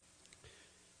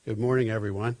Good morning,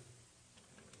 everyone.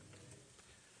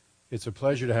 It's a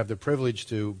pleasure to have the privilege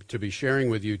to be sharing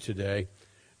with you today.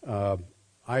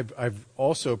 I've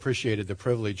also appreciated the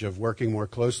privilege of working more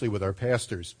closely with our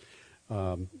pastors.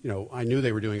 I knew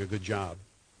they were doing a good job.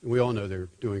 We all know they're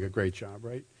doing a great job,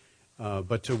 right?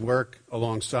 But to work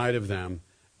alongside of them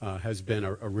has been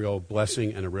a real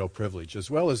blessing and a real privilege,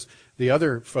 as well as the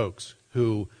other folks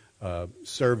who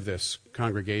serve this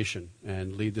congregation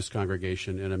and lead this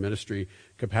congregation in a ministry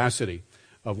capacity,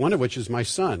 one of which is my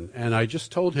son. And I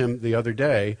just told him the other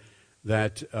day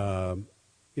that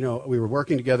we were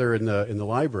working together in the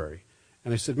library,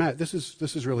 and I said, Matt, this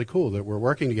is really cool that we're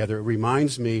working together. It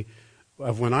reminds me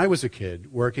of when I was a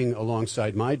kid working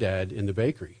alongside my dad in the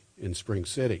bakery in Spring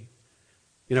City.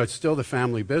 It's still the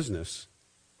family business,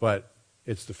 but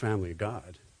it's the family of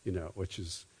God, which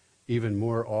is even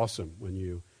more awesome when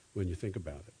you think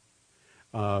about it.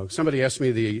 Somebody asked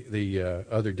me the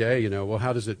other day, well,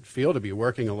 how does it feel to be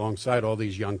working alongside all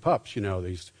these young pups,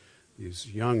 these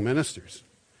young ministers? I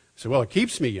said, well, it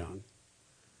keeps me young,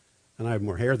 and I have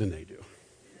more hair than they do.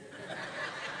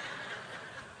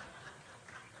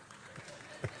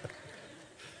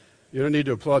 You don't need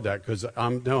to applaud that, because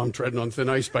I'm treading on thin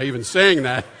ice by even saying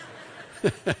that.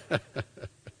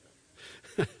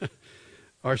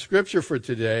 Our scripture for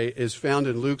today is found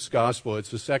in Luke's Gospel. It's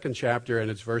the second chapter,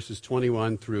 and it's verses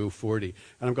 21 through 40.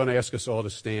 And I'm going to ask us all to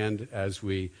stand as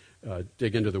we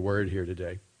dig into the Word here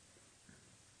today.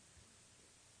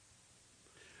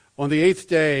 On the 8th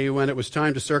day, when it was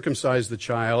time to circumcise the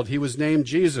child, he was named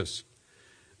Jesus,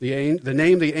 the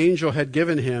name the angel had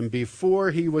given him before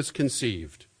he was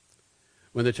conceived.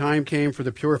 When the time came for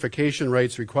the purification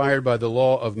rites required by the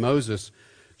law of Moses,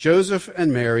 Joseph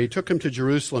and Mary took him to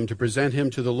Jerusalem to present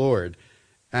him to the Lord.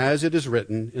 As it is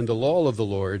written in the law of the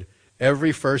Lord,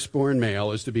 every firstborn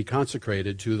male is to be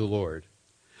consecrated to the Lord,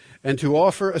 and to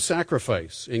offer a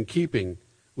sacrifice in keeping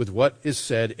with what is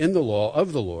said in the law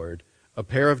of the Lord, a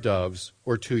pair of doves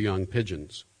or 2 young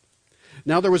pigeons.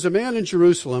 Now there was a man in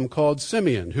Jerusalem called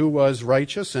Simeon, who was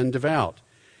righteous and devout.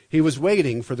 He was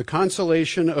waiting for the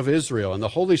consolation of Israel, and the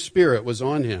Holy Spirit was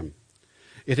on him.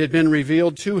 It had been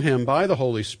revealed to him by the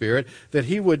Holy Spirit that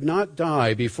he would not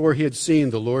die before he had seen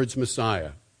the Lord's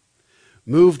Messiah.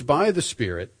 Moved by the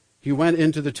Spirit, he went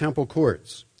into the temple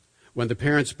courts. When the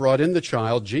parents brought in the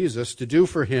child, Jesus, to do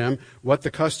for him what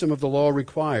the custom of the law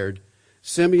required,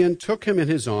 Simeon took him in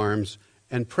his arms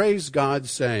and praised God,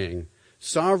 saying,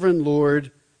 Sovereign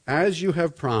Lord, as you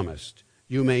have promised,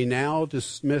 you may now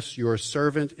dismiss your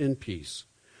servant in peace.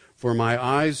 For my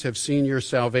eyes have seen your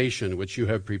salvation, which you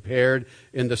have prepared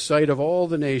in the sight of all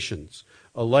the nations,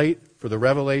 a light for the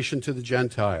revelation to the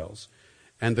Gentiles,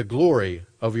 and the glory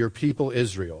of your people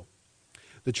Israel.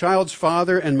 The child's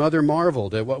father and mother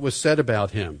marveled at what was said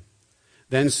about him.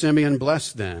 Then Simeon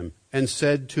blessed them and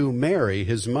said to Mary,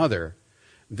 his mother,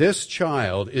 This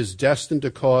child is destined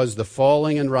to cause the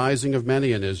falling and rising of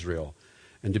many in Israel,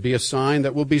 and to be a sign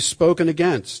that will be spoken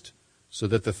against, so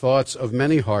that the thoughts of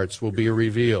many hearts will be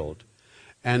revealed.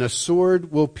 And a sword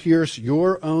will pierce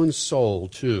your own soul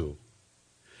too.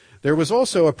 There was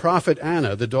also a prophet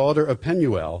Anna, the daughter of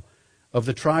Penuel, of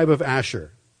the tribe of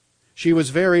Asher. She was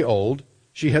very old.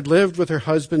 She had lived with her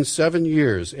husband 7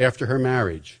 years after her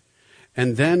marriage,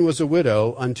 and then was a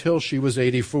widow until she was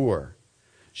 84.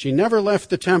 She never left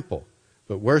the temple,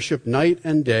 but worshipped night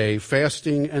and day,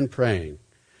 fasting and praying.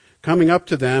 Coming up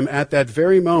to them at that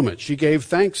very moment, she gave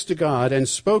thanks to God and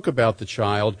spoke about the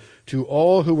child to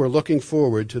all who were looking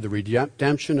forward to the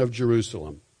redemption of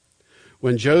Jerusalem.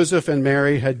 When Joseph and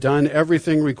Mary had done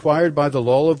everything required by the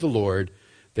law of the Lord,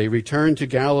 they returned to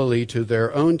Galilee to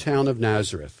their own town of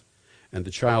Nazareth. And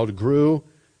the child grew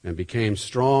and became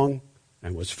strong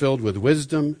and was filled with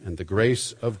wisdom, and the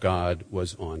grace of God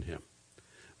was on him.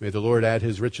 May the Lord add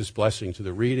his richest blessing to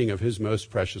the reading of his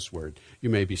most precious word. You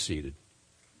may be seated.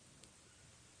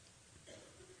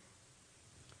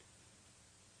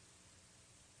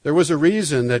 There was a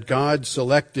reason that God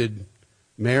selected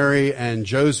Mary and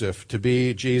Joseph to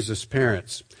be Jesus'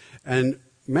 parents, and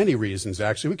many reasons,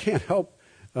 actually. We can't hope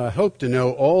to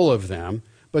know all of them,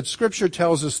 but Scripture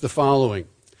tells us the following.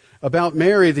 About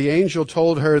Mary, the angel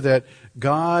told her that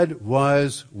God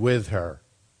was with her.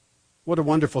 What a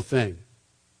wonderful thing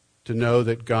to know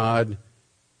that God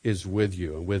is with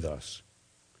you and with us.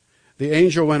 The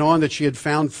angel went on that she had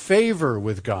found favor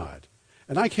with God,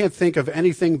 and I can't think of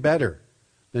anything better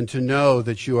than to know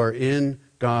that you are in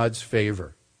God's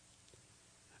favor.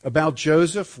 About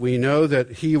Joseph, we know that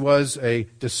he was a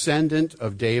descendant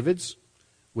of David's,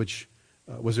 which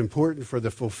was important for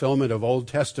the fulfillment of Old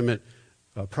Testament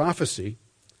prophecy.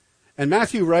 And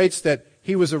Matthew writes that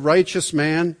he was a righteous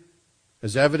man,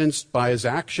 As evidenced by his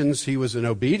actions, he was an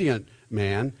obedient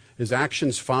man. His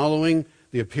actions following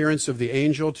the appearance of the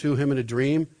angel to him in a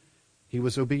dream, he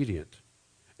was obedient.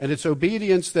 And it's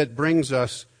obedience that brings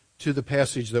us to the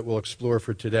passage that we'll explore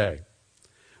for today.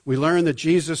 We learn that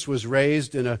Jesus was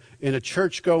raised in a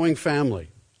church-going family.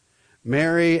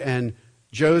 Mary and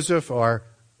Joseph are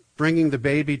bringing the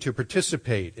baby to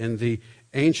participate in the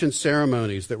ancient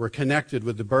ceremonies that were connected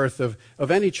with the birth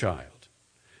of any child.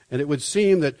 And it would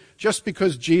seem that just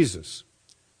because Jesus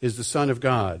is the Son of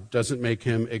God doesn't make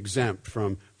him exempt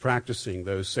from practicing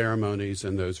those ceremonies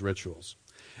and those rituals.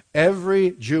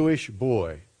 Every Jewish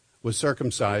boy was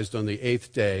circumcised on the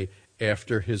 8th day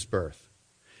after his birth.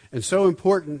 And so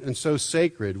important and so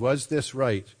sacred was this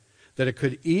rite that it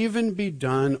could even be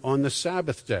done on the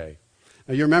Sabbath day.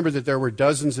 Now, you remember that there were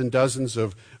dozens and dozens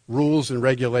of rules and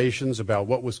regulations about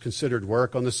what was considered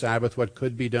work on the Sabbath, what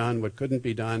could be done, what couldn't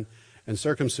be done, and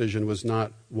circumcision was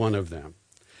not one of them.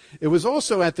 It was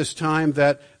also at this time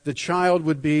that the child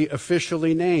would be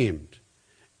officially named,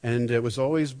 and it was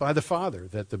always by the father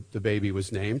that the baby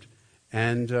was named,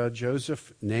 and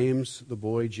Joseph names the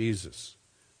boy Jesus,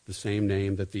 the same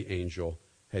name that the angel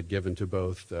had given to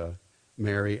both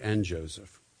Mary and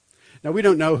Joseph. Now, we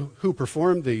don't know who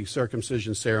performed the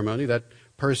circumcision ceremony. That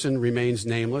person remains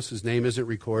nameless. His name isn't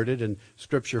recorded in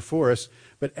Scripture for us.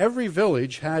 But every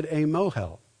village had a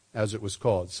mohel, as it was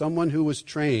called, someone who was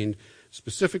trained,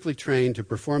 specifically trained to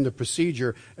perform the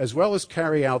procedure as well as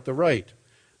carry out the rite.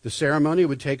 The ceremony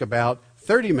would take about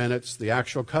 30 minutes, the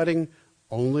actual cutting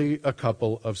only a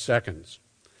couple of seconds.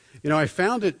 You know, I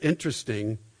found it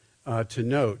interesting to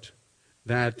note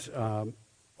that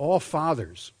all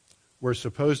fathers were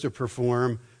supposed to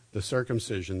perform the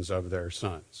circumcisions of their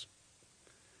sons.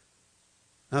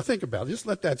 Now think about it. Just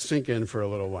let that sink in for a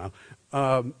little while.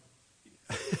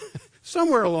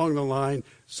 Somewhere along the line,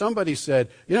 somebody said,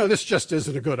 this just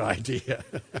isn't a good idea.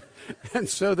 And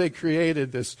so they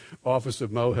created this office of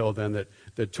mohel then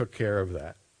that took care of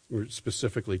that. We were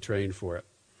specifically trained for it.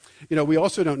 We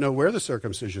also don't know where the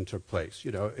circumcision took place.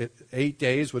 8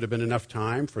 days would have been enough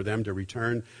time for them to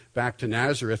return back to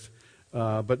Nazareth,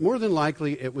 but more than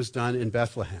likely it was done in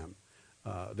Bethlehem.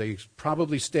 They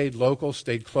probably stayed local,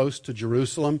 stayed close to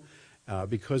Jerusalem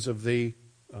because of the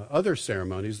other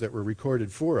ceremonies that were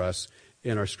recorded for us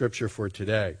in our scripture for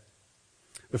today.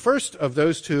 The first of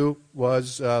those two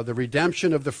was the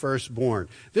redemption of the firstborn.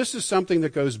 This is something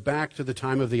that goes back to the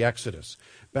time of the Exodus,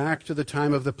 back to the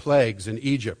time of the plagues in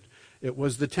Egypt. It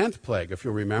was the 10th plague, if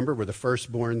you'll remember, where the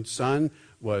firstborn son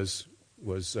was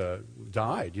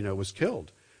died, was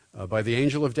killed by the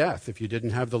angel of death. If you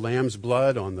didn't have the lamb's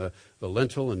blood on the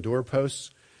lintel and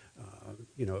doorposts,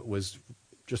 it was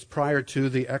just prior to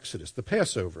the Exodus. The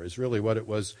Passover is really what it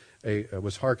was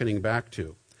hearkening back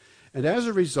to. And as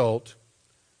a result,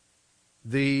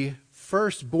 the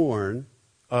firstborn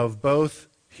of both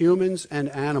humans and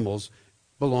animals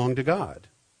belonged to God.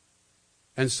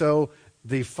 And so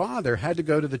the father had to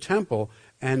go to the temple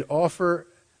and offer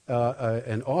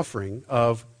an offering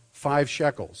of 5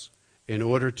 shekels in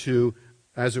order to,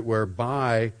 as it were,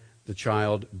 buy the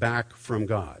child back from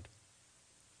God.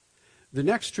 The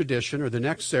next tradition, or the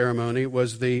next ceremony,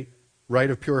 was the rite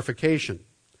of purification.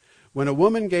 When a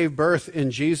woman gave birth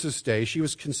in Jesus' day, she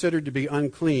was considered to be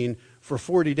unclean for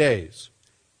 40 days,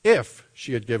 if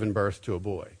she had given birth to a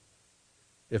boy.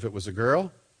 If it was a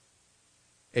girl,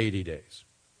 80 days.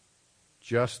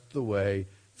 Just the way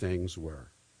things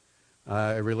were.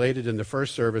 I related in the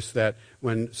first service that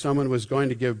when someone was going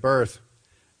to give birth,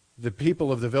 the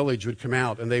people of the village would come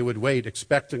out and they would wait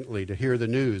expectantly to hear the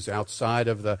news outside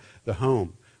of the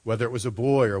home, whether it was a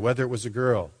boy or whether it was a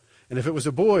girl. And if it was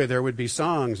a boy, there would be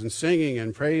songs and singing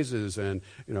and praises and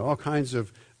all kinds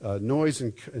of noise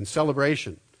and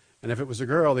celebration. And if it was a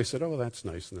girl, they said, "Oh, well, that's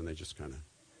nice," and then they just kind of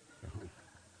go home.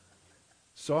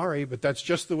 Sorry, but that's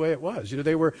just the way it was.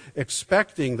 They were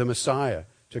expecting the Messiah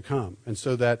to come, and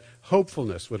so that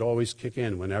hopefulness would always kick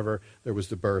in whenever there was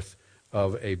the birth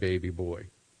of a baby boy.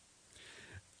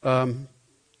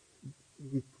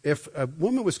 If a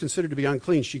woman was considered to be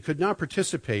unclean, she could not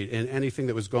participate in anything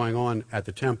that was going on at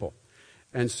the temple.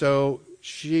 And so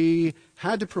she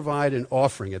had to provide an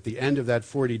offering at the end of that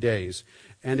 40 days.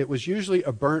 And it was usually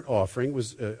a burnt offering. It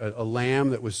was a lamb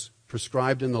that was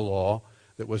prescribed in the law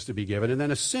that was to be given, and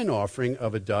then a sin offering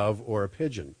of a dove or a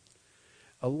pigeon.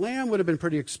 A lamb would have been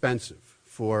pretty expensive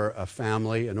for a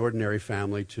family, an ordinary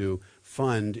family, to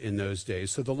fund in those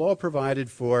days. So the law provided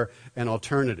for an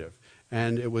alternative.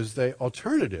 And it was the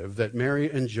alternative that Mary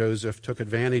and Joseph took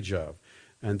advantage of.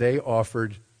 And they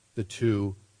offered the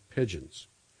 2 pigeons.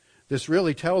 This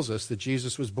really tells us that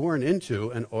Jesus was born into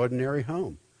an ordinary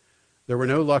home. There were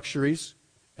no luxuries,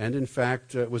 and in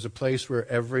fact, it was a place where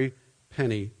every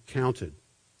penny counted.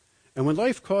 And when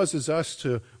life causes us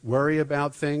to worry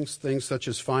about things such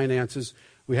as finances,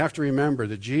 we have to remember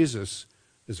that Jesus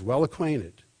is well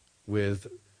acquainted with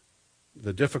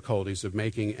the difficulties of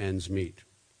making ends meet.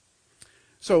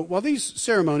 So while these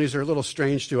ceremonies are a little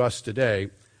strange to us today,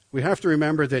 we have to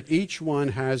remember that each one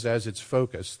has as its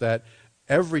focus that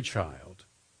every child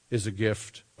is a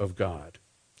gift of God.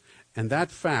 And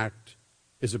that fact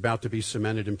is about to be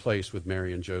cemented in place with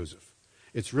Mary and Joseph.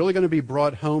 It's really going to be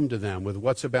brought home to them with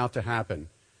what's about to happen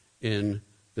in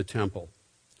the temple.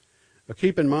 But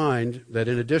keep in mind that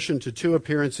in addition to 2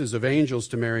 appearances of angels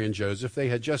to Mary and Joseph, they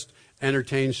had just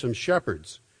entertained some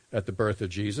shepherds at the birth of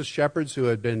Jesus, shepherds who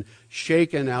had been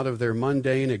shaken out of their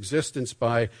mundane existence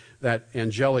by that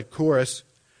angelic chorus.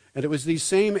 And it was these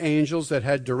same angels that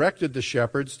had directed the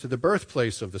shepherds to the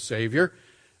birthplace of the Savior,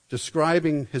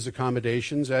 describing his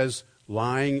accommodations as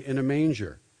lying in a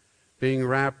manger, being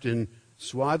wrapped in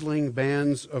swaddling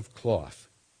bands of cloth.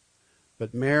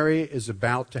 But Mary is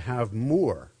about to have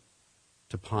more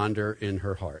to ponder in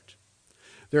her heart.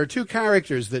 There are 2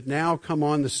 characters that now come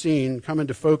on the scene, come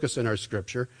into focus in our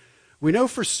scripture. We know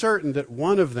for certain that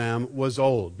one of them was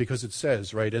old, because it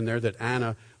says right in there that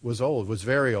Anna was old, was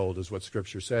very old, is what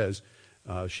scripture says.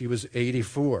 She was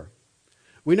 84.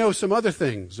 We know some other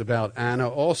things about Anna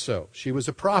also. She was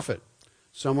a prophet,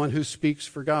 someone who speaks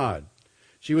for God.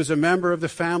 She was a member of the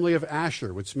family of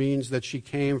Asher, which means that she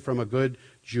came from a good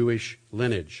Jewish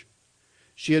lineage.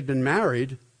 She had been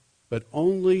married, but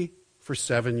only for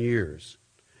 7 years.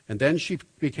 And then she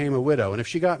became a widow. And if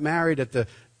she got married at the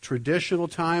traditional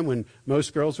time when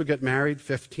most girls would get married,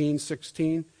 15,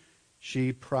 16,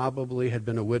 she probably had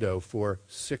been a widow for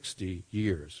 60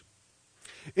 years.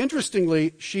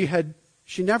 Interestingly, she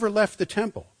never left the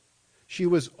temple. She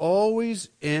was always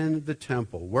in the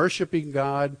temple, worshiping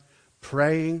God,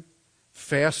 praying,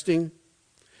 fasting.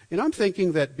 And I'm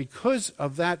thinking that because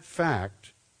of that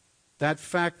fact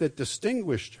that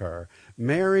distinguished her,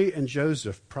 Mary and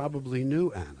Joseph probably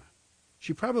knew Anna.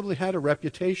 She probably had a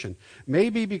reputation.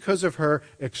 Maybe because of her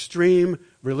extreme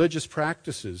religious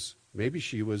practices, maybe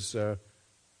she was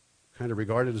kind of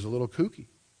regarded as a little kooky.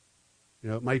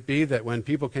 It might be that when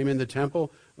people came in the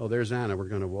temple, oh, there's Anna, we're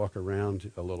going to walk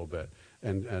around a little bit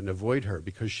and avoid her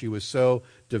because she was so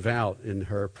devout in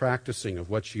her practicing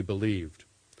of what she believed.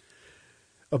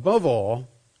 Above all,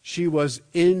 she was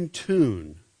in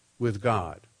tune with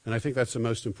God. And I think that's the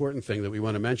most important thing that we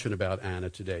want to mention about Anna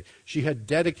today. She had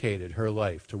dedicated her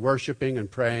life to worshiping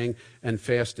and praying and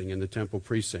fasting in the temple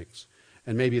precincts.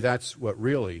 And maybe that's what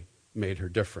really made her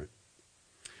different.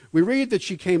 We read that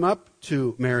she came up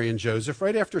to Mary and Joseph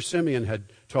right after Simeon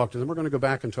had talked to them. We're going to go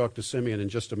back and talk to Simeon in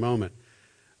just a moment.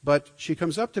 But she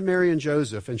comes up to Mary and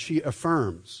Joseph and she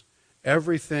affirms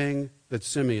everything that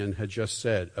Simeon had just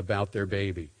said about their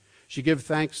baby. She gives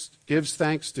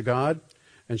thanks to God,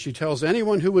 and she tells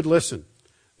anyone who would listen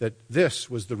that this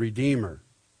was the Redeemer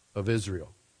of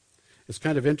Israel. It's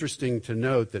kind of interesting to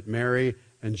note that Mary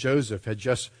and Joseph had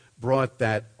just brought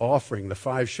that offering, the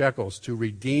 5 shekels, to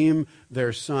redeem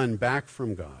their son back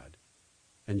from God.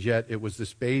 And yet it was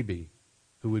this baby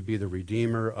who would be the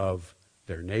Redeemer of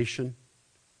their nation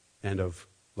and of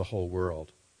the whole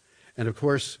world. And of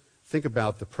course, think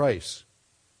about the price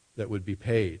that would be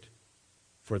paid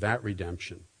for that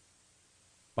redemption.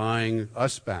 Buying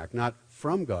us back, not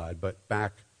from God, but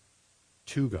back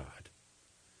to God.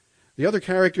 The other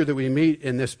character that we meet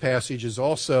in this passage is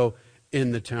also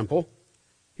in the temple.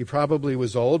 He probably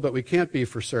was old, but we can't be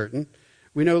for certain.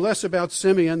 We know less about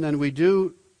Simeon than we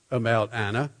do about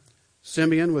Anna.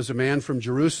 Simeon was a man from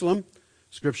Jerusalem.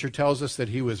 Scripture tells us that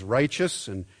he was righteous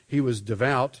and he was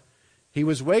devout. He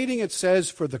was waiting, it says,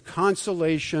 for the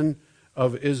consolation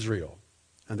of Israel.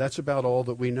 And that's about all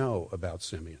that we know about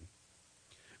Simeon.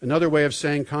 Another way of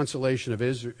saying consolation of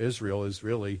Israel is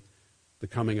really the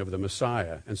coming of the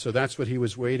Messiah. And so that's what he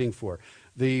was waiting for.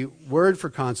 The word for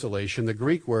consolation, the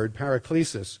Greek word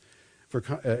paraklesis,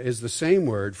 is the same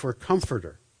word for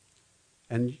comforter.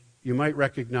 And you might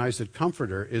recognize that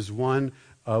comforter is one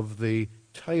of the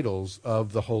titles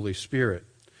of the Holy Spirit.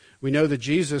 We know that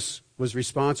Jesus was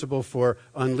responsible for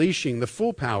unleashing the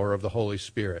full power of the Holy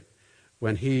Spirit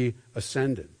when he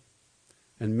ascended.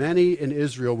 And many in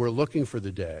Israel were looking for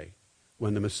the day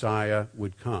when the Messiah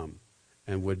would come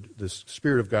and the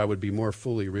Spirit of God would be more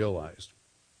fully realized.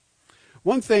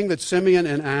 One thing that Simeon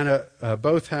and Anna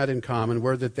both had in common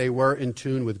were that they were in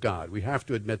tune with God. We have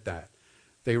to admit that.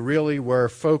 They really were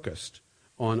focused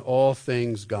on all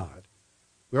things God.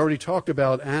 We already talked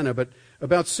about Anna, but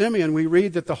about Simeon we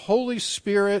read that the Holy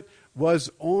Spirit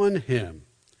was on him.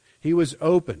 He was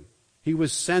open. He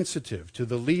was sensitive to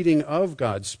the leading of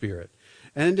God's Spirit.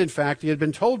 And in fact, he had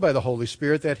been told by the Holy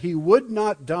Spirit that he would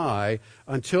not die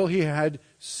until he had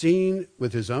seen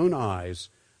with his own eyes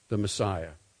the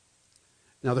Messiah.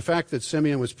 Now, the fact that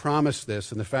Simeon was promised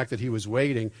this and the fact that he was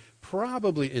waiting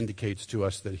probably indicates to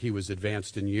us that he was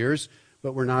advanced in years,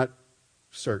 but we're not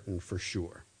certain for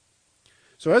sure.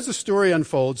 So as the story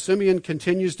unfolds, Simeon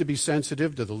continues to be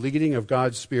sensitive to the leading of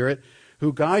God's Spirit,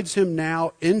 who guides him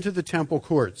now into the temple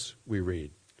courts, we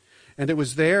read. And it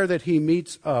was there that he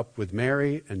meets up with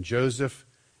Mary and Joseph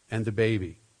and the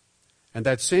baby. And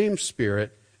that same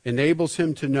Spirit enables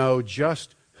him to know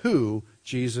just who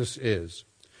Jesus is.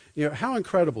 You know, how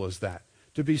incredible is that?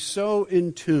 To be so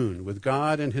in tune with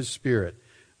God and his Spirit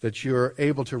that you're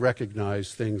able to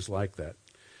recognize things like that.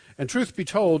 And truth be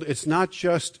told, it's not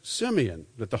just Simeon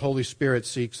that the Holy Spirit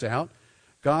seeks out.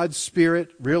 God's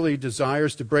Spirit really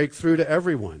desires to break through to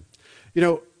everyone. You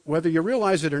know, whether you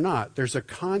realize it or not, there's a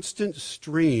constant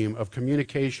stream of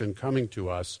communication coming to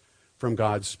us from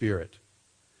God's Spirit.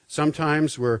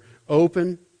 Sometimes we're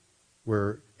open,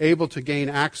 we're able to gain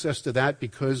access to that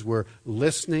because we're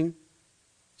listening.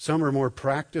 Some are more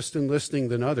practiced in listening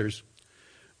than others.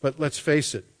 But let's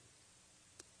face it,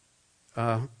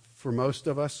 for most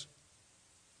of us,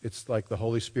 it's like the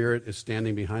Holy Spirit is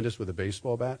standing behind us with a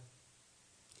baseball bat.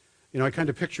 You know, I kind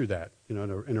of picture that, you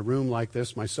know, in a room like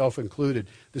this, myself included.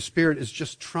 The Spirit is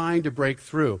just trying to break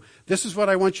through. This is what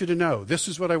I want you to know. This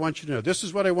is what I want you to know. This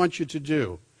is what I want you to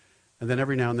do. And then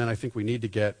every now and then I think we need to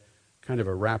get kind of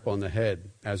a rap on the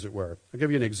head, as it were. I'll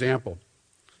give you an example.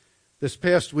 This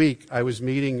past week, I was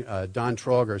meeting Don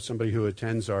Trauger, somebody who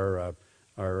attends our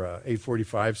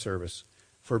 8:45 service,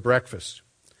 for breakfast.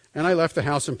 And I left the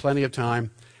house in plenty of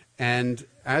time. And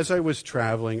as I was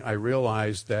traveling, I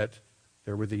realized that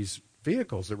there were these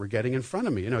vehicles that were getting in front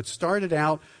of me. You know, it started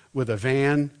out with a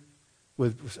van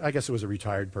with, I guess it was a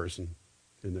retired person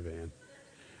in the van.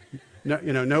 No,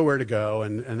 you know, nowhere to go,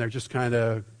 and they're just kind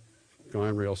of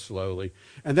going real slowly.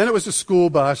 And then it was a school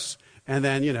bus, and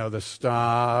then, you know, the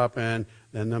stop, and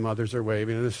then the mothers are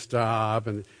waving, and the stop,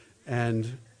 and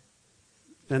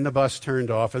then the bus turned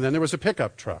off, and then there was a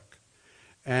pickup truck.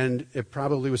 And it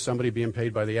probably was somebody being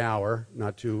paid by the hour,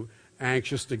 not too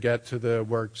anxious to get to the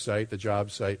work site, the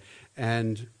job site,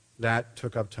 and that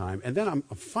took up time. And then I'm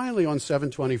finally on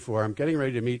 724. I'm getting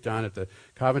ready to meet Don at the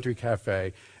Coventry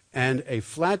Cafe, and a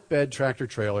flatbed tractor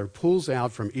trailer pulls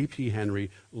out from E.P. Henry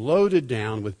loaded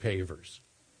down with pavers.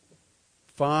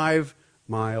 5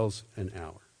 miles an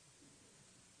hour.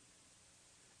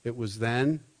 It was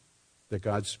then that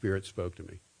God's Spirit spoke to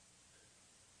me.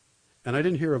 And I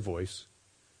didn't hear a voice,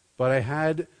 but I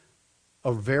had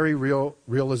a very real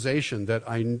realization that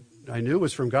I knew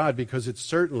was from God, because it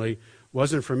certainly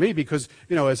wasn't for me. Because,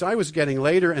 you know, as I was getting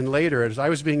later and later, as I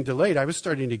was being delayed, I was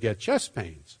starting to get chest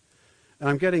pains. And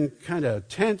I'm getting kind of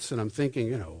tense, and I'm thinking,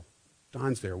 you know,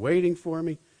 Don's there waiting for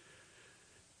me.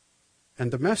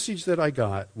 And the message that I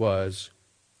got was,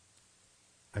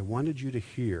 I wanted you to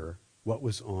hear what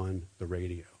was on the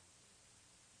radio.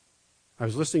 I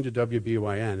was listening to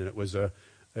WBYN, and it was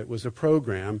a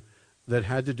program that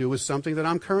had to do with something that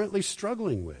I'm currently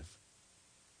struggling with.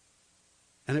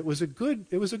 And it was a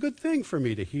good thing for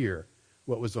me to hear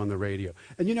what was on the radio.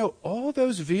 And you know, all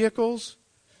those vehicles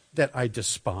that I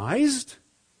despised,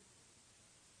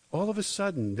 all of a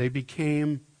sudden they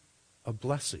became a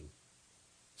blessing,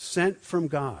 sent from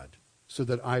God, so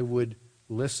that I would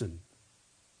listen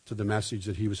to the message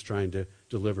that he was trying to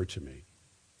deliver to me.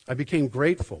 I became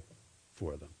grateful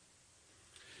for them.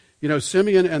 You know,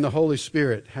 Simeon and the Holy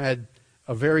Spirit had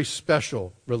a very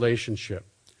special relationship.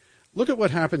 Look at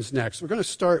what happens next. We're going to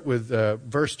start with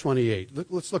verse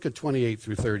 28. Let's look at 28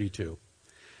 through 32.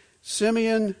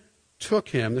 Simeon took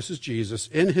him, this is Jesus,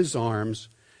 in his arms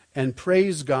and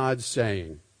praised God,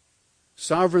 saying,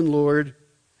 Sovereign Lord,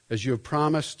 as you have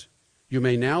promised, you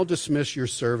may now dismiss your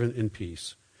servant in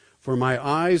peace. For my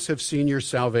eyes have seen your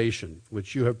salvation,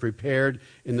 which you have prepared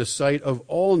in the sight of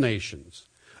all nations,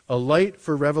 a light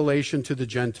for revelation to the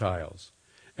Gentiles,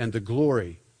 and the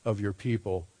glory of your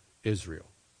people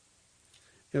Israel.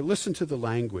 Now, listen to the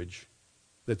language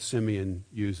that Simeon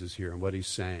uses here and what he's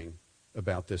saying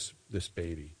about this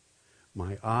baby.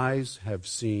 My eyes have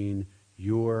seen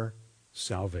your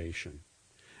salvation.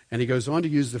 And he goes on to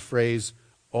use the phrase,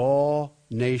 all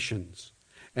nations.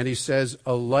 And he says,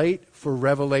 a light for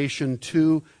revelation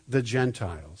to the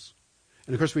Gentiles.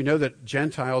 And of course, we know that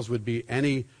Gentiles would be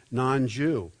any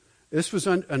non-Jew. This was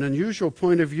an unusual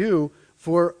point of view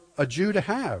for a Jew to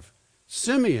have.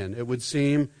 Simeon, it would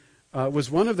seem,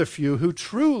 was one of the few who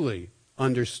truly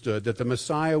understood that the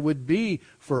Messiah would be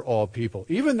for all people,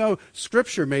 even though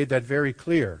Scripture made that very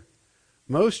clear.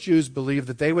 Most Jews believed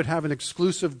that they would have an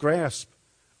exclusive grasp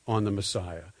on the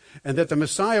Messiah, and that the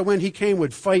Messiah, when he came,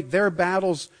 would fight their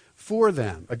battles for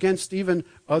them against even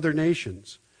other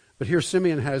nations. But here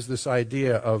Simeon has this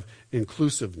idea of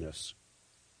inclusiveness.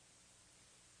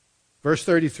 Verse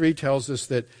 33 tells us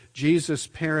that Jesus'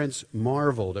 parents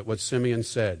marveled at what Simeon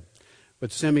said.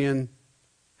 But Simeon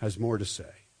has more to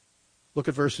say. Look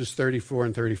at verses 34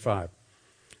 and 35.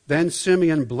 Then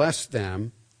Simeon blessed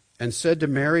them and said to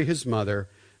Mary his mother,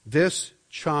 "This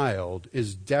child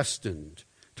is destined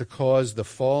to cause the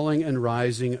falling and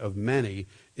rising of many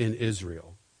in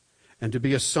Israel, and to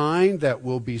be a sign that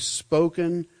will be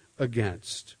spoken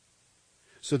against,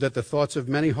 so that the thoughts of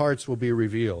many hearts will be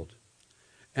revealed.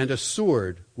 And a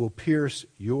sword will pierce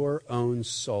your own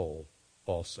soul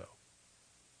also."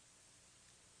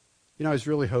 You know, I was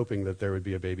really hoping that there would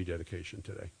be a baby dedication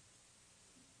today.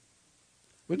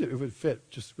 Wouldn't it? It would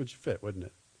fit, wouldn't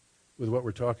it? With what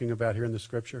we're talking about here in the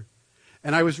scripture.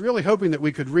 And I was really hoping that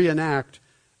we could reenact,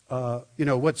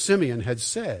 what Simeon had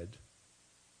said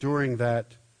during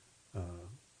that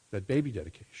baby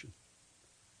dedication.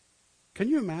 Can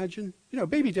you imagine?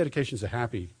 Baby dedication is a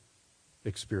happy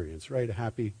experience, right? A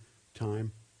happy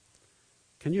time.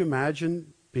 Can you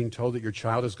imagine being told that your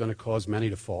child is going to cause many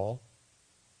to fall?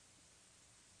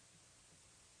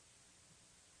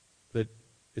 That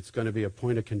it's going to be a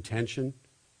point of contention,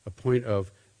 a point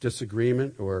of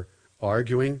disagreement or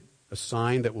arguing, a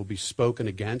sign that will be spoken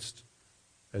against,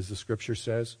 as the scripture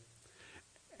says.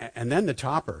 And then the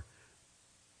topper.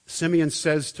 Simeon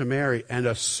says to Mary, "And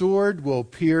a sword will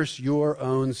pierce your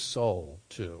own soul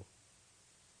too."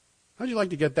 How'd you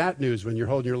like to get that news when you're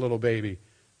holding your little baby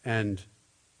and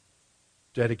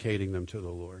dedicating them to the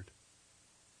Lord?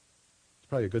 It's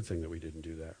probably a good thing that we didn't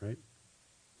do that, right?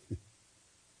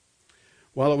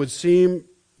 While it would seem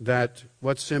that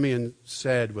what Simeon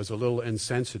said was a little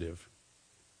insensitive,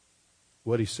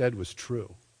 what he said was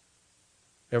true.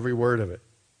 Every word of it.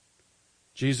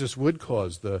 Jesus would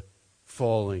cause the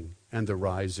falling and the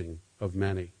rising of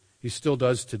many. He still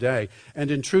does today.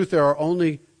 And in truth, there are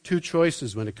only two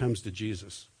choices when it comes to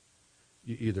Jesus.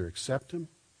 You either accept him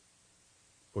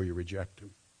or you reject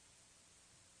him.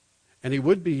 And he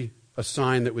would be a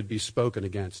sign that would be spoken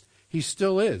against. He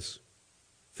still is.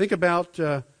 Think about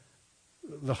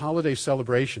the holiday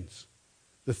celebrations,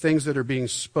 the things that are being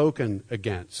spoken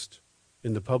against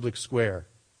in the public square,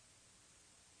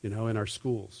 in our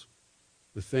schools,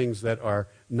 the things that are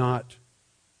not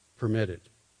permitted.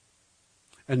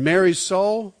 And Mary's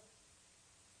soul,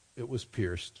 it was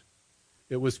pierced.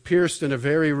 It was pierced in a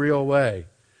very real way.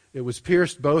 It was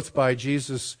pierced both by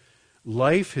Jesus'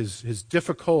 life, his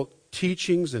difficult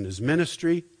teachings and his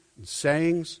ministry and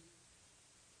sayings,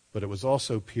 but it was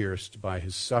also pierced by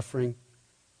his suffering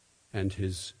and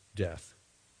his death.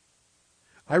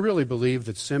 I really believe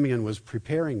that Simeon was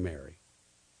preparing Mary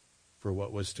for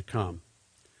what was to come.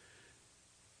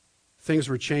 Things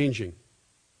were changing.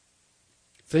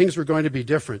 Things were going to be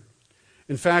different.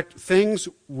 In fact, things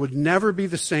would never be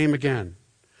the same again.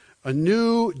 A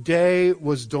new day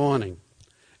was dawning,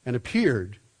 and it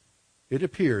appeared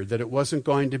that it wasn't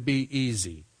going to be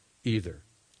easy either.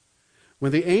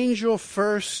 When the angel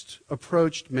first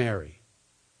approached Mary,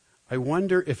 I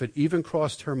wonder if it even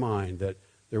crossed her mind that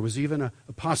there was even a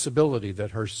possibility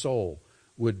that her soul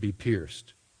would be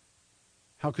pierced.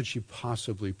 How could she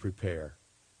possibly prepare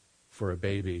for a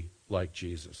baby like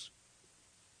Jesus?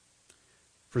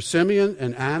 For Simeon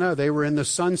and Anna, they were in the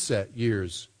sunset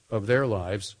years of their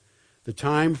lives. The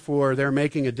time for their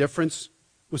making a difference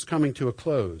was coming to a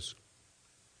close.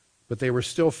 But they were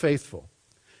still faithful.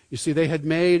 You see, they had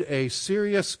made a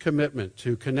serious commitment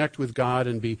to connect with God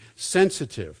and be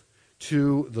sensitive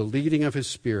to the leading of his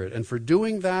Spirit. And for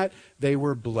doing that, they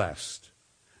were blessed.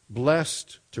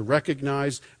 Blessed to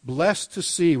recognize, blessed to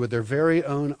see with their very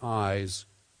own eyes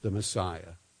the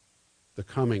Messiah, the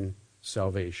coming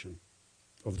salvation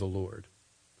of the Lord.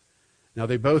 Now,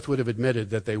 they both would have admitted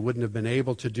that they wouldn't have been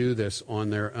able to do this on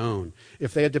their own.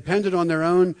 If they had depended on their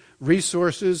own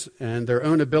resources and their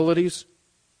own abilities,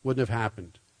 wouldn't have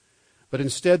happened. But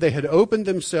instead, they had opened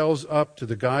themselves up to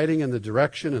the guiding and the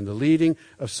direction and the leading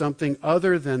of something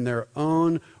other than their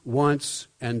own wants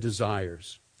and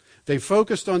desires. They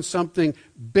focused on something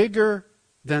bigger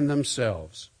than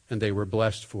themselves, and they were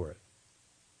blessed for it.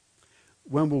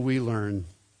 When will we learn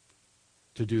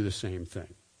to do the same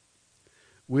thing?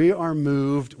 We are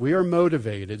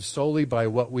motivated solely by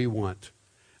what we want.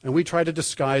 And we try to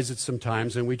disguise it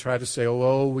sometimes, and we try to say,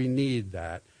 oh, we need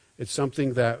that. It's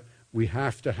something that we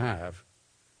have to have.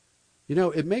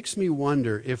 It makes me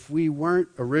wonder if we weren't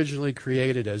originally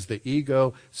created as the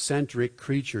egocentric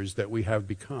creatures that we have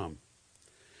become.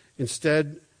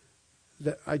 Instead,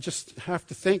 I just have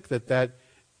to think that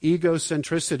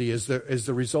egocentricity is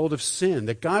the result of sin,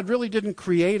 that God really didn't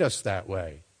create us that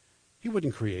way. He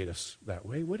wouldn't create us that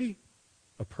way, would he?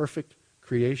 A perfect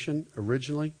creation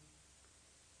originally?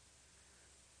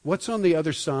 What's on the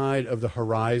other side of the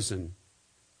horizon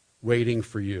waiting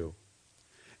for you?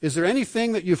 Is there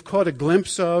anything that you've caught a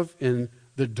glimpse of in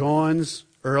the dawn's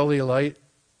early light?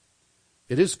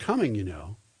 It is coming, you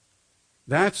know.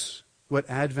 That's what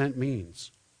Advent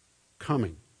means,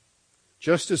 coming.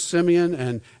 Just as Simeon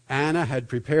and Anna had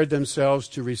prepared themselves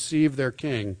to receive their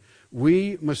king,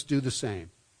 we must do the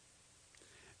same.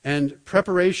 And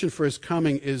preparation for his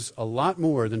coming is a lot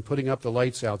more than putting up the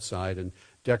lights outside and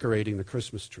decorating the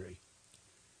Christmas tree.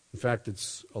 In fact,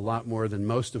 it's a lot more than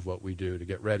most of what we do to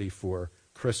get ready for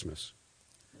Christmas.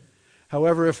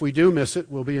 However, if we do miss it,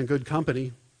 we'll be in good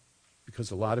company,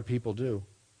 because a lot of people do.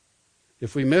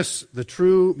 If we miss the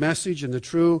true message and the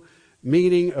true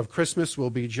meaning of Christmas, we'll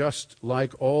be just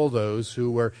like all those who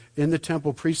were in the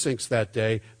temple precincts that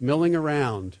day, milling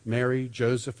around Mary,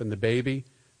 Joseph, and the baby,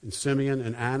 and Simeon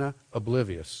and Anna,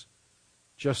 oblivious,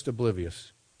 just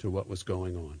oblivious to what was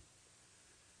going on.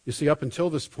 You see, up until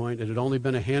this point, it had only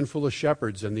been a handful of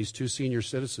shepherds and these two senior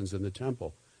citizens in the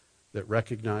temple that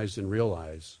recognized and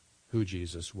realized who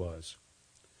Jesus was.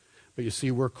 But you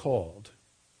see, we're called,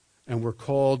 and we're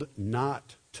called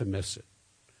not to miss it.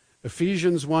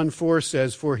 Ephesians 1:4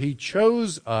 says, "For he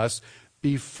chose us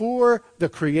before the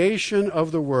creation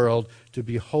of the world to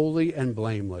be holy and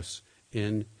blameless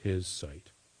in his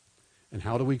sight." And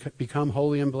how do we become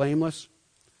holy and blameless?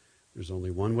 There's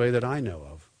only one way that I know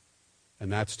of,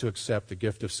 and that's to accept the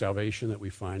gift of salvation that we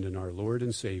find in our Lord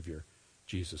and Savior,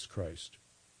 Jesus Christ.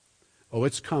 Oh,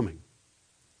 it's coming.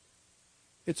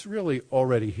 It's really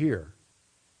already here.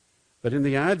 But in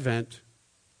the Advent,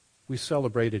 we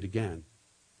celebrate it again.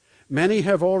 Many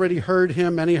have already heard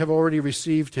him, many have already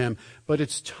received him, but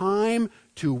it's time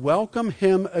to welcome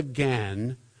him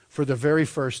again for the very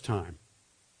first time.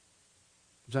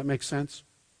 Does that make sense?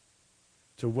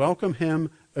 To welcome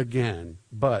him again,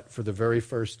 but for the very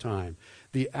first time.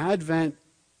 The Advent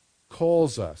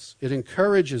calls us, it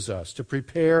encourages us to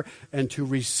prepare and to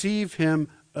receive him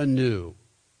anew,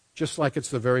 just like it's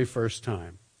the very first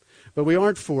time. But we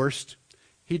aren't forced.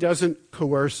 He doesn't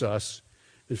coerce us.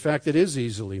 In fact, it is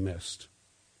easily missed.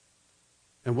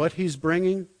 And what he's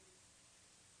bringing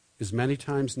is many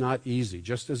times not easy,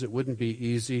 just as it wouldn't be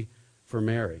easy for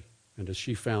Mary, and as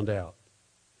she found out.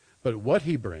 But what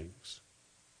he brings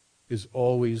is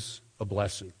always a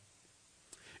blessing.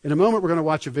 In a moment, we're going to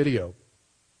watch a video.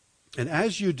 And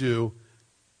as you do,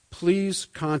 please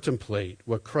contemplate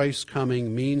what Christ's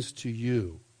coming means to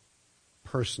you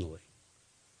personally.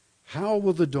 How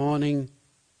will the dawning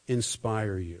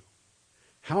inspire you?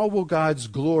 How will God's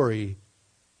glory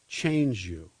change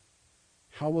you?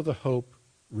 How will the hope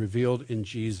revealed in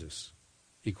Jesus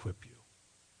equip you?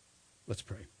 Let's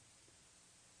pray.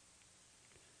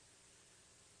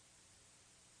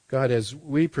 God, as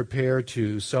we prepare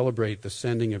to celebrate the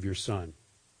sending of your Son,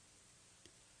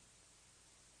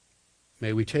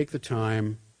 may we take the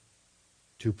time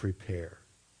to prepare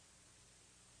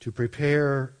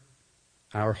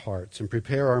our hearts and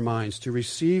prepare our minds to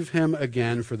receive him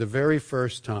again for the very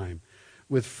first time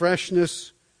with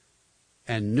freshness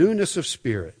and newness of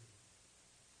spirit.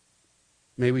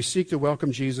 May we seek to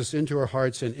welcome Jesus into our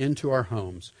hearts and into our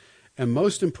homes. And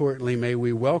most importantly, may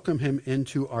we welcome him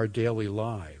into our daily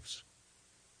lives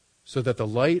so that the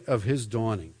light of his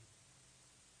dawning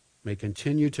may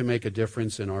continue to make a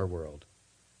difference in our world.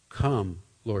 Come,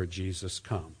 Lord Jesus,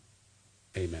 come.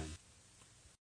 Amen.